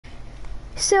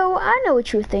So, I know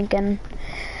what you're thinking.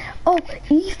 Oh,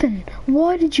 Ethan,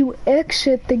 why did you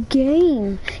exit the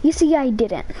game? You see, I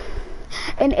didn't.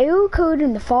 An error code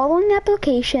in the following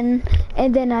application,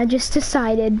 and then I just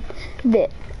decided that,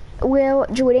 well,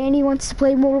 Jordani wants to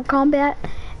play Mortal Kombat,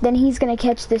 then he's gonna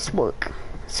catch this work.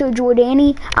 So,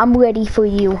 Jordani, I'm ready for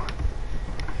you.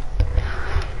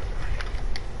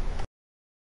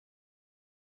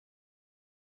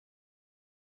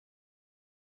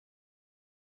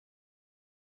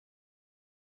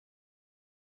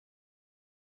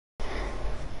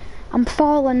 I'm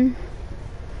falling.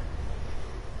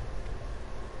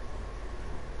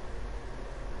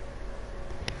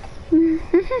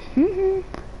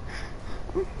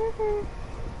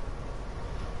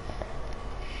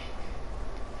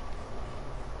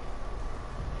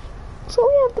 So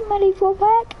we have the money for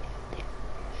back.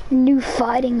 New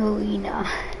fighting arena.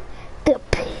 The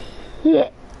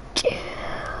pit.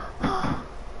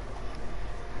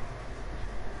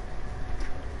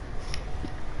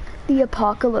 The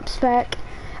Apocalypse pack.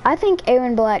 I think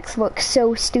Aaron Black's looks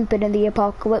so stupid in the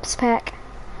Apocalypse pack.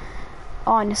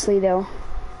 Honestly, though.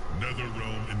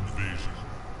 Netherrealm invasion.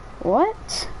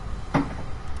 What?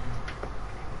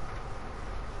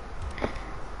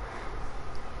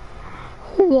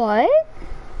 What?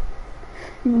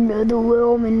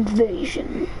 Netherrealm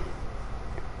invasion.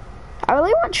 I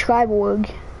really want Triborg.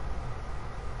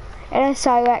 And a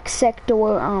Cyrax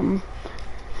Sector,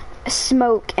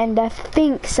 Smoke, and I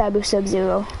think Cyber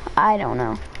Sub-Zero. I don't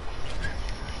know.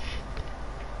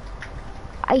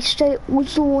 Ice State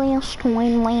was the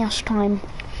last time.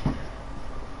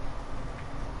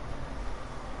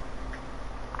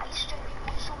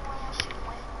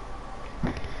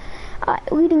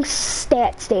 Reading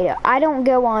stats data. I don't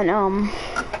go on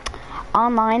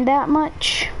online that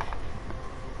much,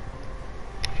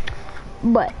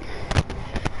 but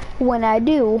when I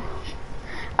do,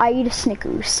 I eat a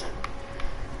Snickers.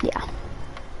 Yeah.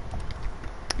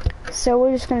 So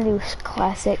we're just gonna do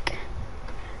classic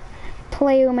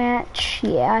player match.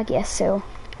 Yeah, I guess so.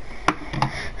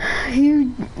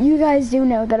 You guys do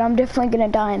know that I'm definitely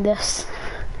gonna die in this.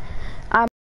 I'm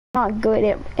not good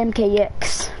at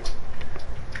MKX.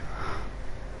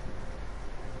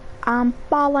 I'm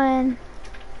falling.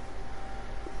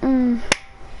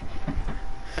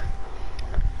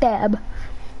 Dab.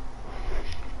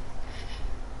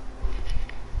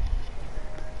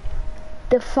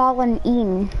 The Fallen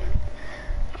Eden.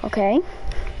 Okay.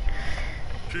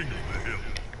 King of the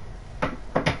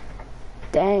hill.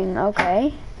 Dang,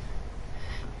 okay.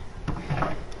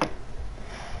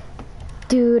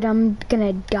 Dude, I'm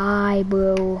gonna die,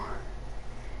 bro.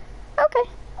 Okay.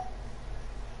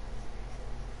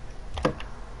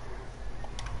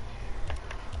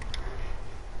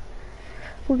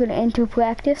 We're gonna enter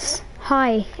practice.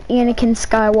 Hi, Anakin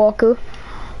Skywalker.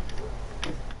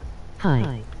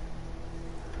 Hi.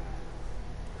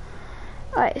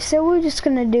 Alright, so we're just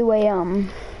gonna do a,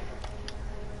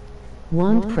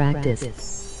 One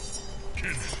practice.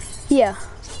 yeah.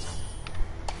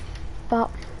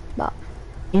 Bop, bop.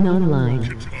 In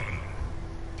online.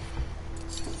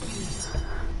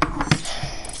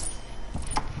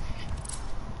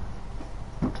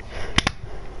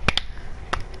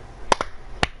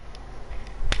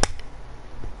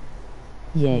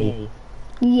 Yay.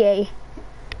 Yay.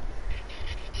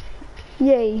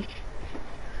 Yay.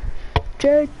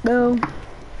 Jacob.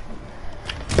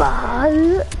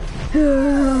 Bye.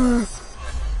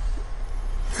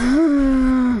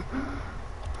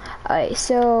 Alright,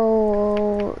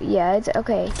 so yeah, it's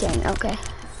okay, dang, okay.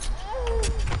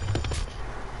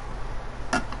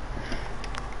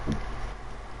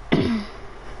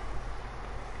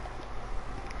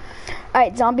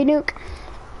 Alright, zombie nuke.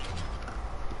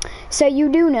 So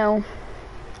you do know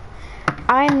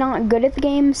I'm not good at the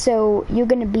game, so you're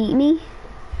gonna beat me.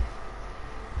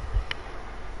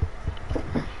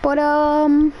 But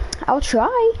I'll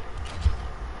try.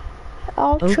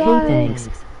 I'll try. Okay, thanks.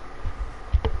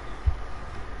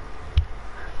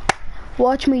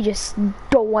 Watch me just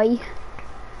die.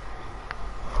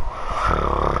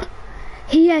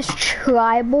 He has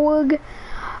Triborg.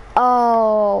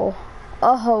 Oh.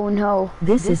 Oh no.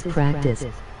 This is practice.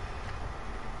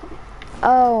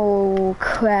 Oh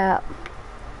crap.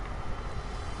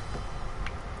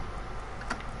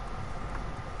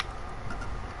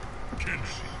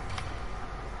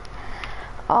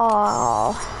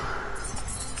 Oh.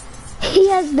 He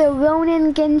has the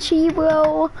Ronin Genshi,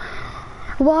 bro.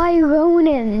 Why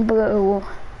Ronin, bro?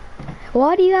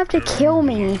 Why do you have to kill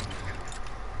me?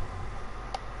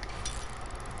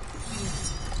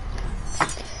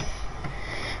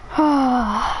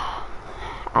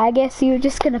 I guess you're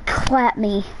just gonna clap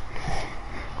me.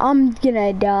 I'm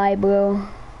gonna die, bro.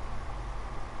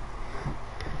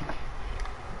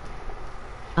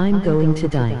 I'm going to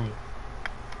die.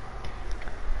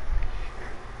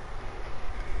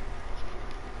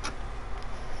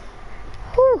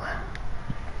 Whew.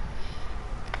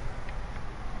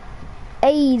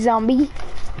 Hey, zombie.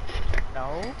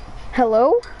 No.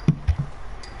 Hello?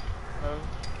 Hello.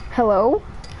 Hello?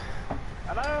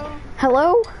 Hello.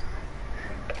 Hello?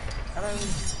 Hello.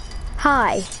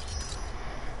 Hi.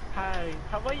 Hi.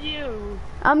 How are you?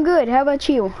 I'm good. How about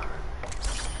you?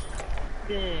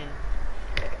 Yeah.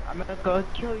 I'm gonna go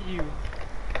kill you.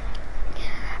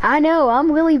 I know,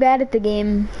 I'm really bad at the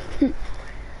game.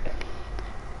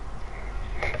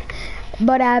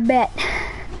 But I bet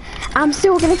I'm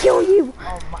still gonna kill you.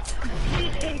 Oh my.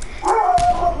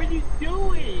 What are you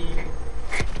doing?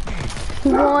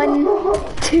 1,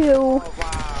 2, Oh,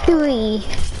 wow. 3.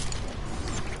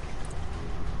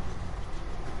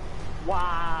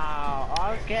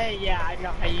 Wow. Okay. Yeah, I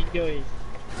know how you do it.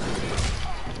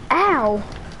 Ow.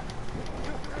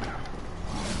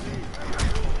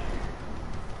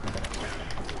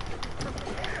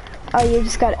 Oh, you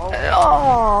just got it.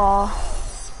 Oh.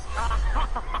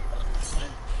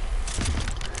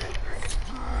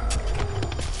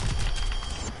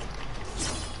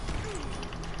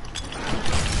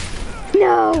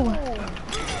 No.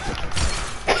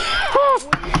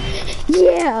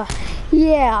 Yeah.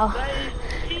 Yeah. That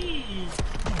is cheese.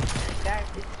 That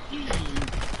is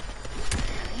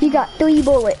cheese. You got 3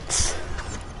 bullets.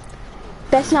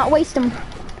 Best not waste them.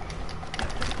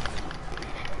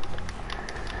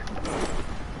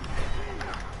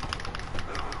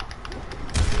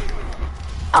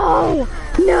 Oh,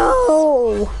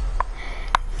 no.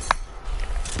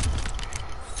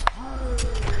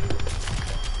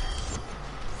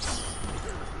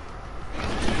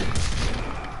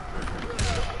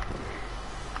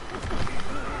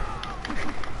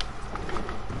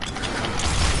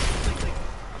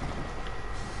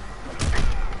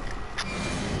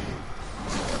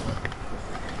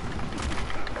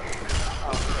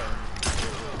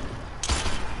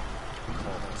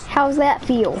 How's that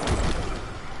feel?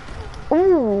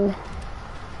 Ooh.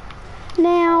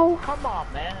 Now, Come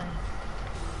on, man.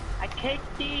 I can't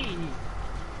see.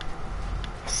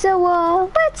 so,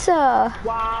 let's,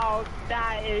 Wow,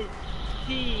 that is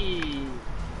cheese.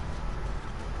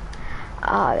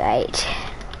 alright.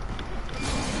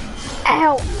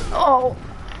 Ow. Oh,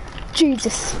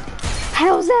 Jesus.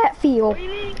 How's that feel?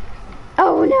 Really?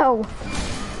 Oh, no.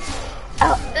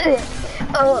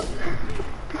 Oh,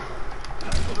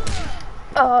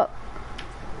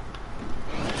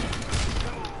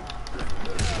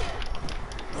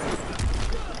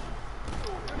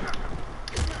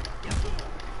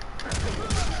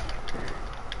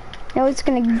 Now it's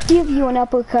gonna give you an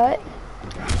uppercut.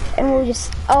 And we'll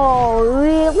just, oh,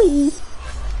 really?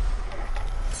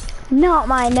 Not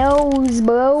my nose,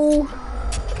 bro.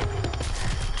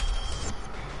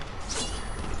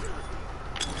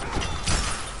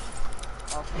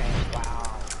 Okay,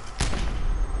 wow.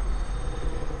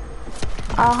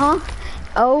 Uh-huh.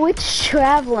 Oh, it's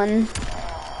traveling.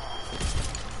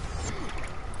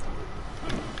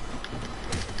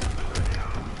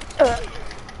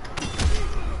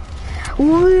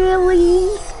 Really?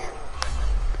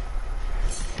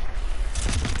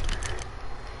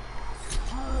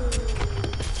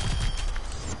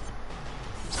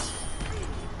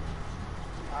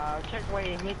 Check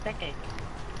wait a second.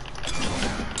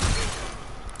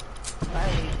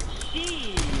 Hey,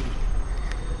 cheese.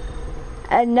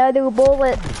 Another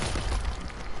bullet.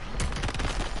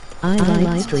 I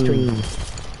like streams.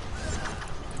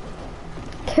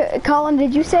 Colin,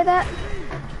 did you say that?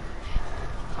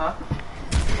 Huh?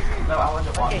 No, I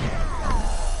wasn't watching.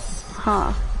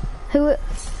 Huh. Who?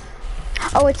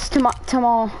 Oh, it's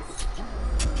Tamal.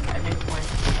 I think when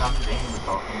Tom Jane was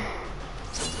talking,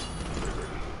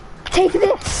 Take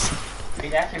this.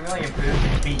 it actually really improved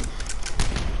his speech.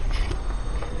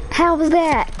 How was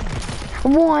that?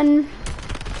 1,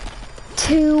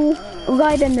 2,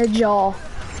 right in the jaw.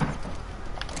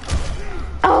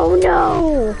 Oh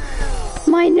no!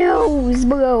 My nose,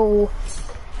 bro.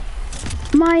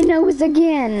 My nose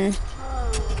again.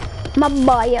 My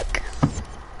back.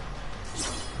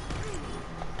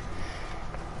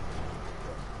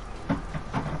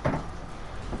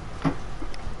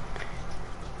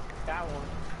 That one.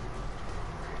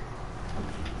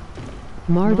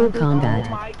 Marvel Oh Combat.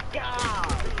 my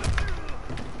god.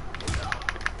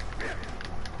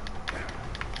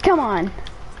 Come on.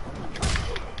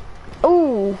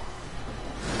 Ooh.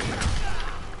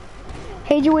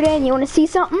 Hey Jordan, you wanna see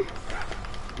something?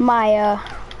 My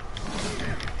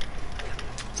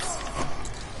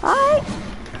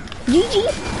GG.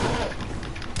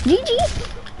 GG.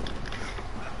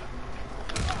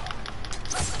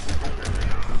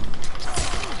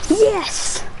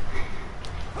 Yes.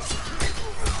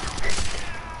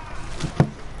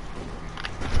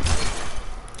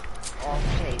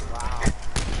 Okay, wow.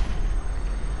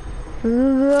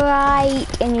 Right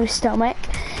in your stomach,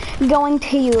 going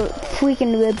to your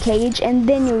freaking rib cage, and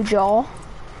then your jaw.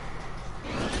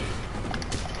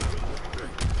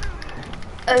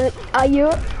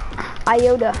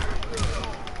 Iota.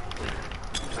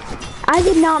 I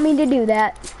did not mean to do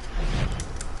that,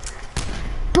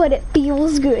 but it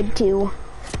feels good to.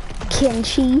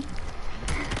 Kenshi.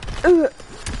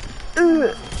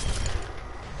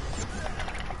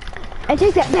 And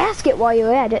take that basket while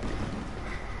you're at it.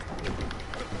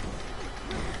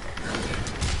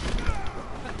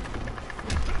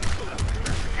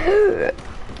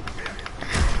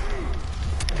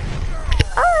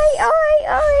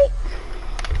 Alright.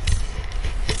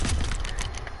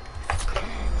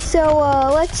 So,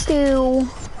 let's do...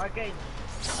 Okay.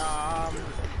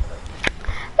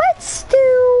 Let's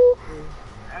do...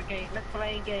 Okay, let's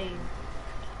play a game.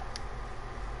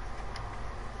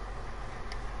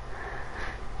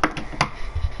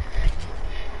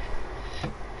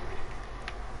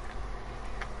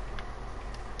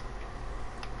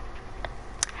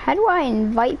 How do I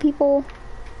invite people?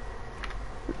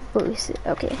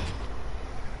 Okay.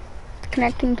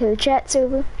 Connecting to the chat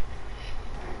server.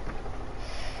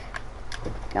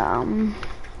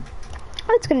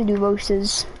 Let's gonna do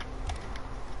versus.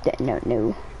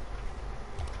 No.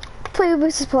 Player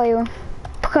versus player.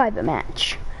 Private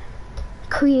match.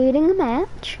 Creating a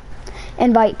match.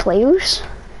 Invite players.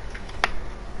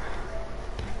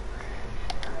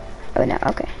 Oh no,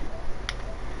 okay.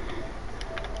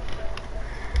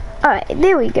 Alright,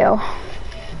 there we go.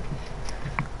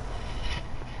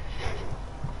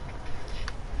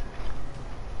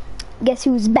 Guess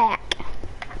who's back?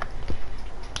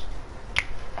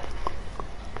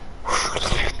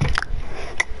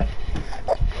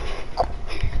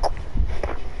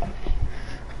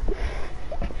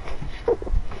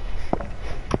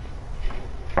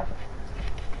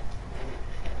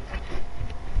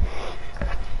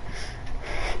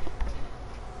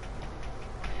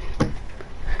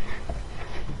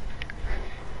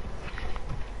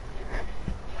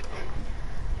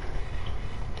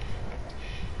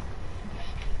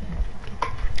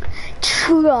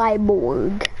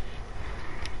 Triborg.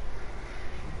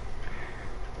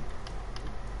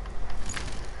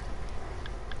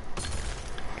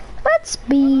 Let's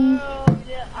be. Oh,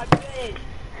 yeah, I'm ready.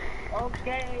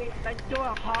 Okay, let's do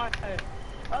it harder.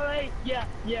 Alright, yeah.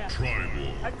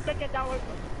 Tribal. I'm taking down.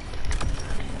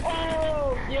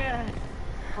 Oh, yeah.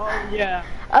 Oh, yeah.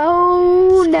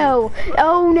 Oh no.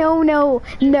 Oh no.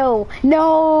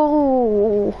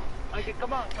 Okay,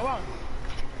 come on.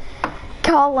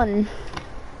 Colin.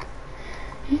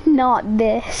 Not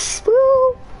this.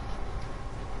 Woo.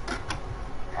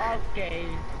 Okay.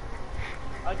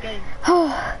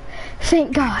 Oh,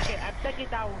 thank God. Okay, I'm taking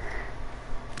down.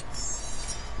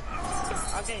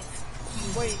 Okay.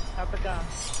 Wait, have a gun.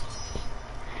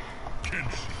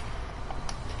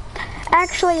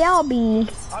 Actually, I'll be.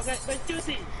 Okay, let's do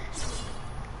this.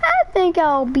 I think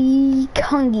I'll be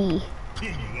Kungi.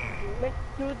 Let's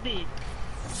do this.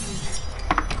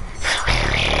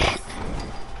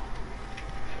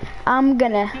 I'm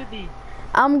gonna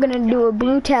do a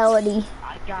brutality.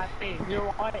 I got this. You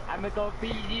know what? I'm gonna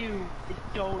beat you. It's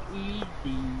so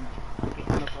easy. Okay,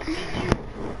 I'm gonna beat you.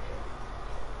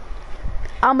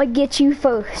 I'm gonna get you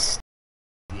first.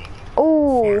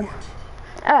 Oh.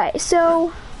 Alright,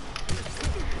 so.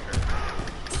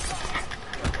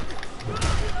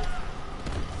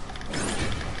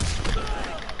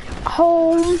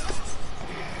 Home.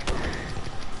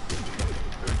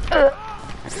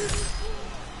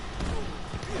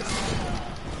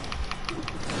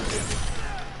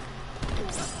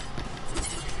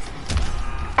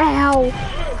 Ow.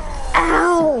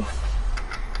 Ow.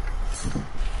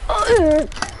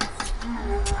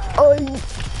 Oh.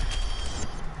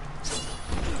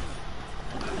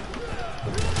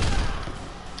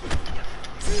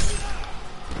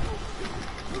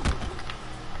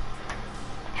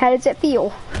 How does it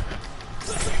feel?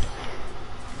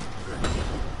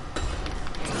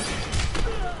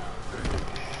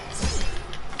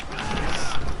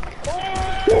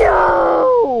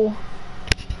 No!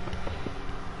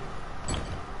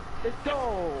 Let's go.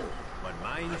 One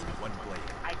mind, one blade.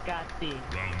 I got this.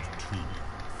 Round two.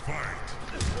 Fight.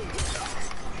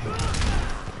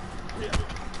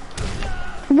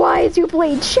 Why is your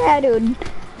blade shattered?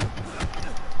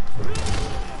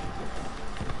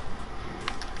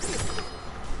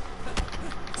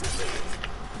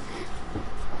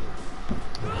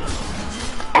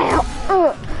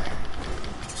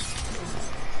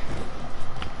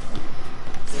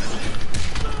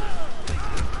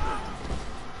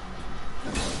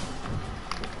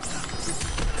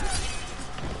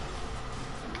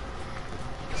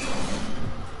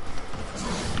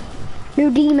 Your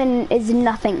demon is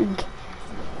nothing.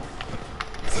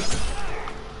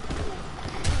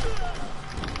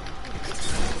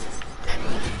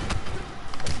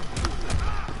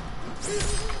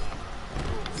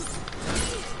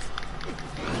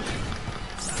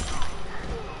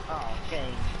 Oh, okay.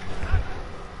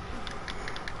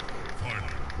 Final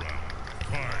round.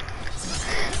 Fight.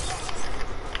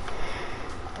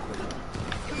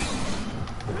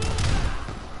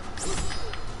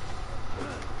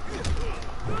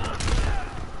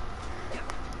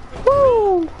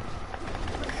 Woo!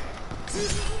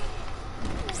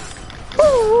 Woo!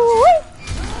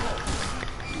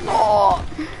 Oh.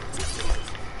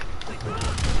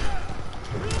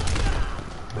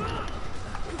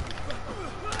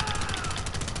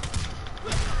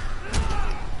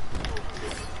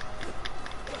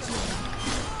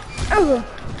 Oh.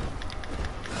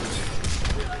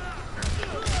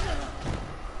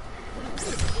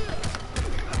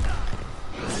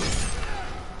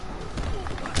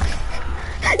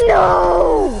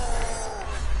 No!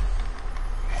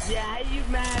 Yeah, you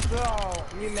mad, bro.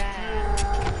 You mad.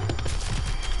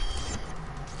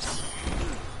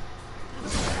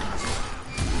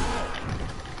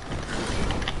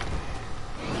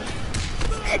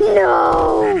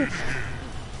 No!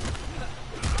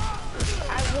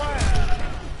 I won.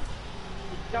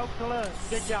 So close.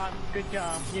 Good job. Good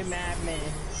job. You mad, man.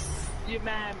 You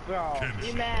mad, bro.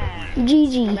 You mad.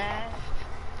 GG. Mad.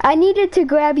 I needed to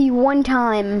grab you one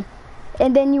time,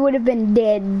 and then you would have been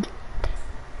dead.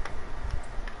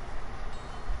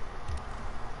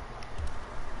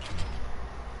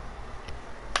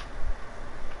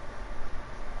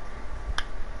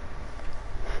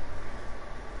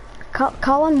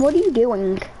 Colin, what are you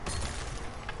doing?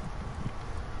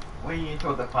 Waiting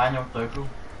until the final circle.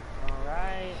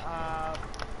 Alright,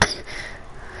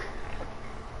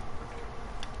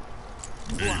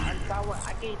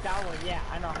 I can't that one, yeah,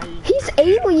 I know how you He's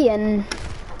alien.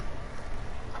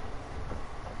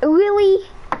 Really?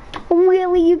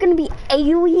 Really? You're gonna be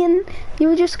alien?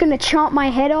 You're just gonna chomp my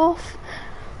head off?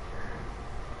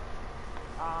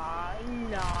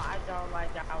 no, I don't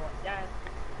like that one. Yes.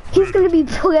 He's gonna be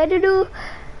Predator?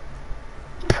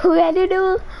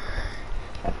 Predator?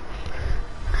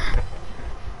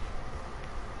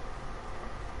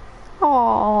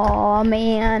 Aw,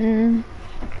 man.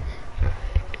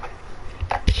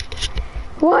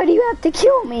 Why do you have to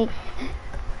kill me?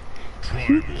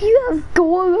 You have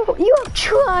Goro, you have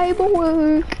tribal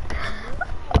work.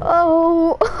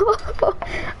 Oh.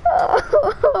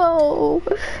 Oh.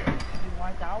 You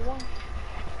want that one?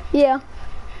 Yeah.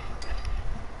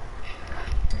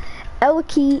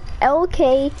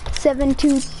 LK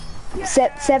 72.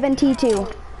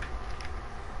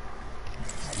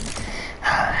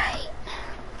 Alright.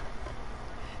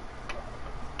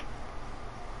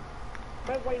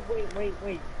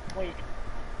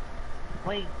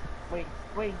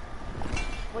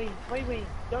 Wait.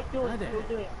 Don't do it. Don't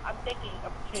do it. I'm thinking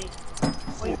of change.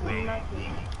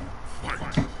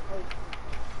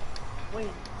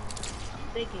 Wait.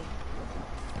 Thinking.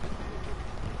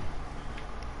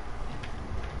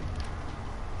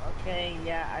 Okay,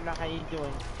 yeah, I know how you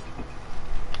doing.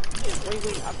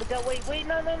 Wait, I forgot, wait,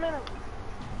 no.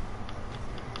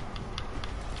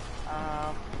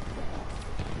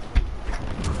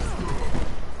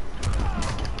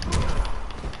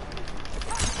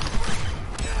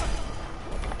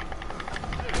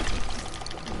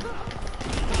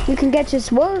 You can get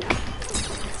this work.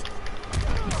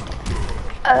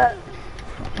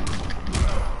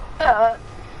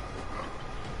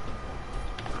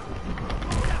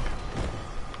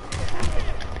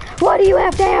 Why do you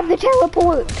have to have the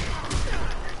teleport?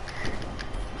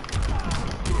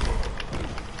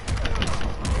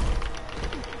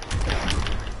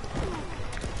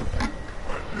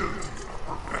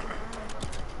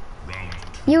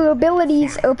 Your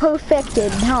abilities are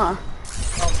perfected, huh?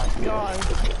 Oh my god.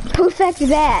 Perfect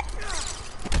that.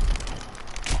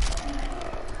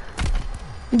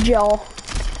 Joel.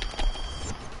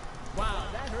 Wow,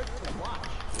 that hurts to watch.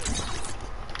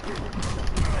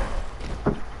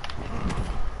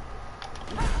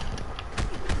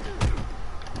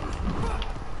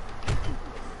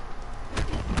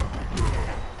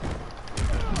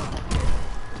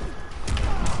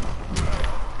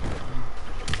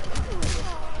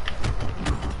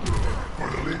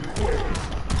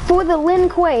 For the Lin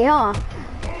Kuei, huh?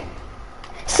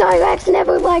 Cyrax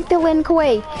never liked the Lin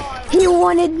Kuei. He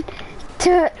wanted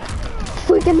to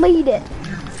freaking lead it.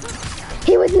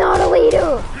 He was not a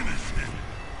leader.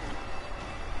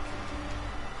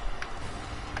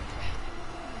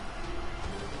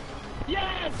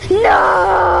 Yes!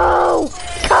 No!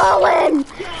 Colin!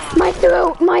 My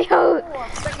throat, my heart. Oh,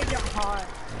 I'm breaking your heart.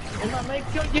 And I'll make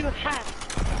sure you have.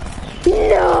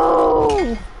 No!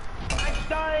 I'm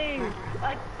sorry.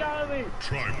 I'm sorry.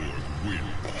 Triborg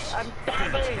wins. I'm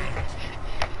sorry.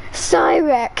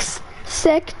 Cyrex,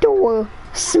 Sector,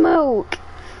 Smoke.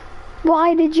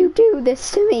 Why did you do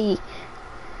this to me?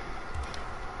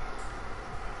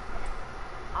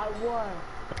 I won.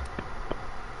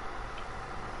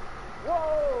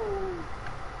 Whoa.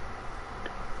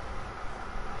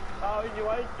 Oh, you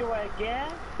want to do it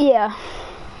again? Yeah.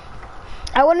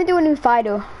 I want to do a new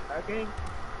fighter. Okay.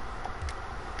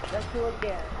 Let's do it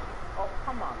again. Oh,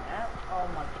 come on, man. Oh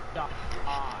my god.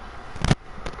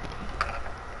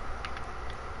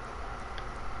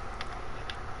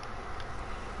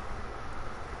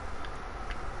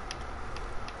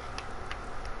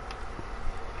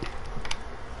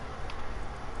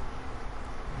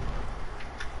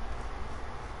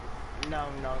 No.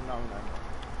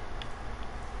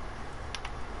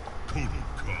 Total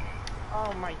card.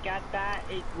 Oh my god, that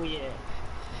is weird.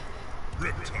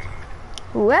 Reptile.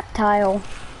 Reptile.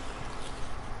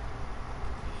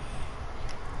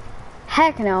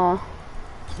 Heck no.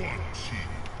 Quan Chi.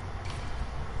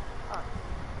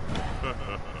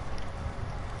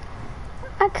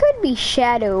 I could be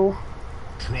Shadow.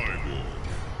 Triborg.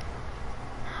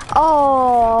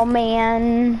 Oh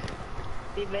man.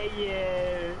 Delay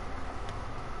you.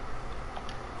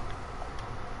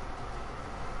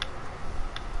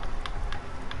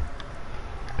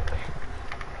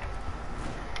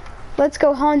 Let's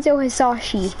go Hanzo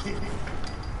Hisashi.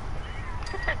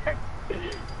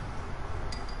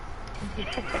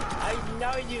 I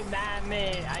know you,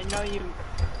 man. I know you.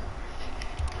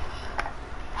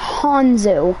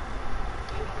 Hanzo.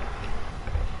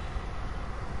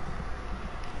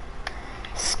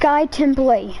 Sky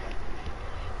Temple.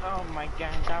 Oh my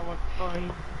god, that was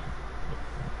fun.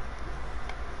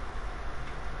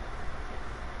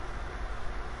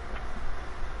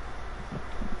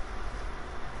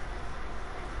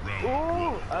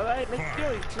 Ooh, alright, let's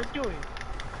do it.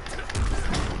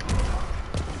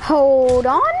 Hold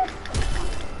on.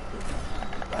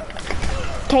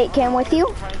 Take him with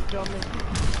you. Try and kill me.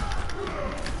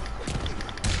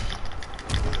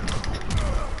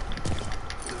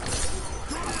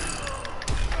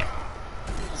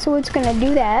 So it's gonna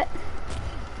do that.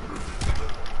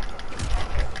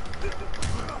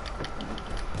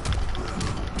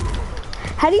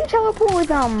 How do you teleport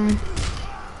with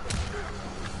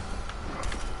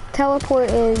teleport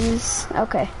is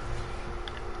okay.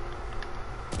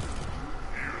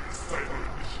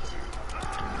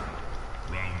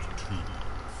 Round 2.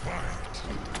 Fight.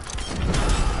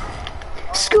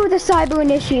 Screw the cyber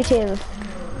initiative.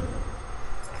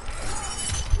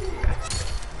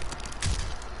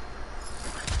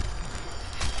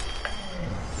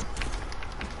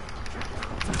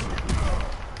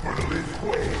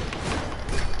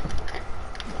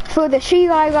 For the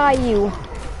Shirai Ryu.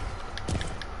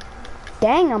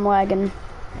 Dang, I'm lagging.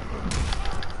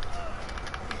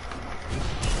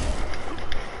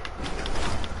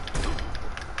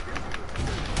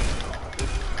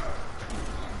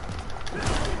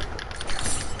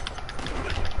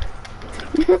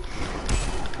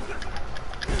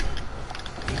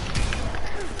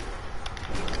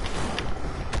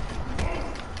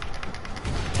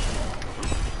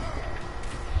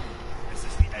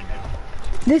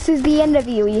 This is the end of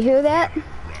you hear that?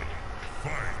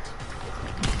 Fight.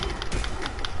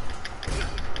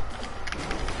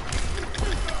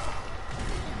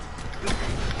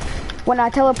 When I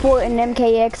teleport in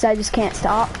MKX, I just can't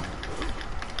stop.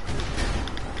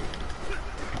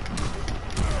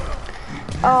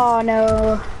 Oh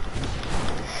no.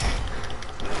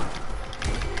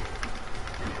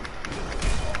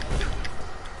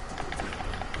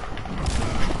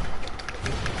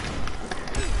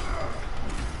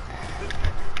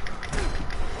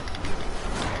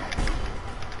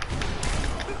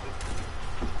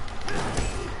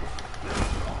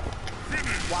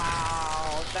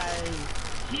 Wow, that is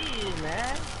key,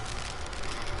 man.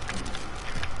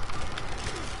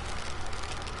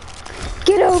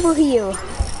 Get over here.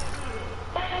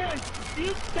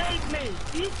 You saved me.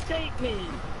 You saved me.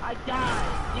 I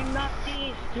died. You not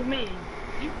this to me.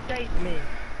 You saved me.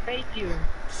 Thank you.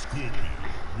 Scorpion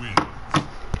wins.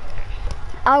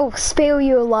 I'll spare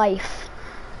your life.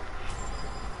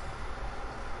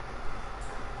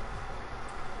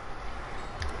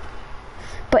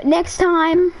 But next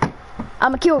time,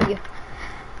 I'ma kill you.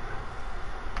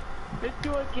 Let's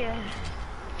do it again.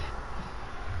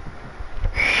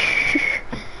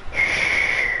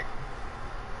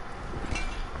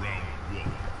 Round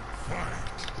 1. Fight.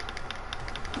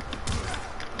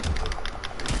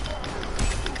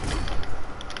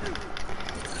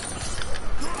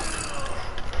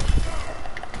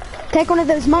 Take one of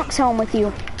those monks home with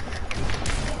you.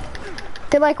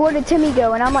 They're like, where did Timmy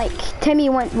go? And I'm like, Timmy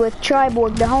went with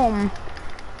Triborg to home.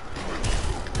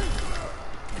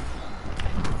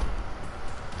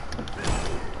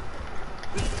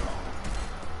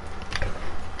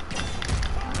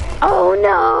 Oh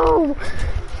no!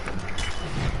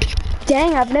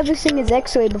 Dang, I've never seen his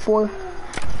x-ray before.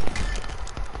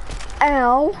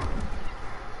 Ow.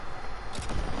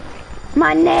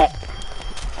 My neck.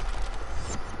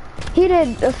 He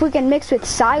did a freaking mix with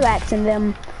Silax in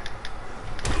them.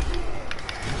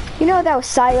 You know that was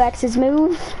Silax's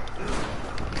move?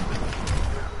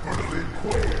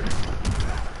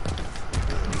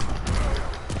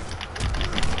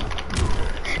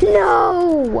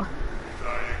 No!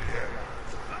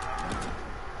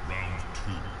 Round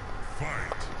 2.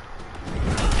 Fight.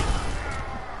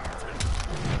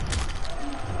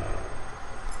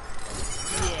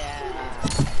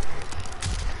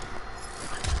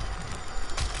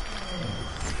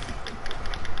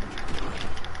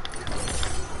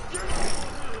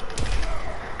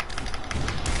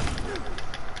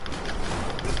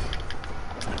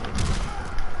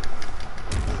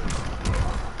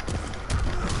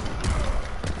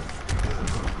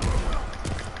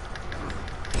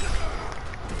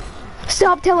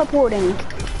 Stop teleporting.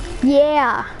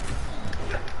 Yeah.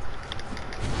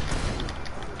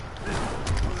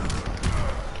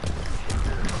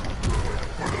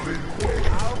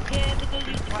 Okay, because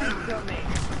you tried to kill me.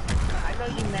 I know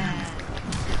you mad.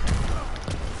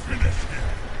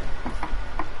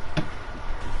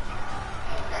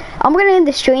 I'm gonna end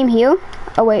the stream here.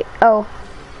 Oh wait, oh.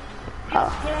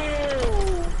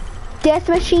 Death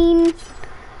Machine,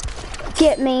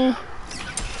 get me.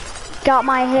 Got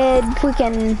my head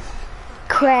freaking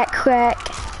crack.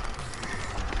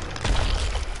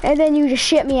 And then you just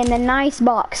shit me in the nice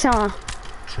box, huh?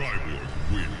 Triborg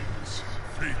wins.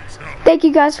 Fatality. Thank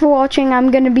you guys for watching.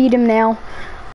 I'm gonna beat him now.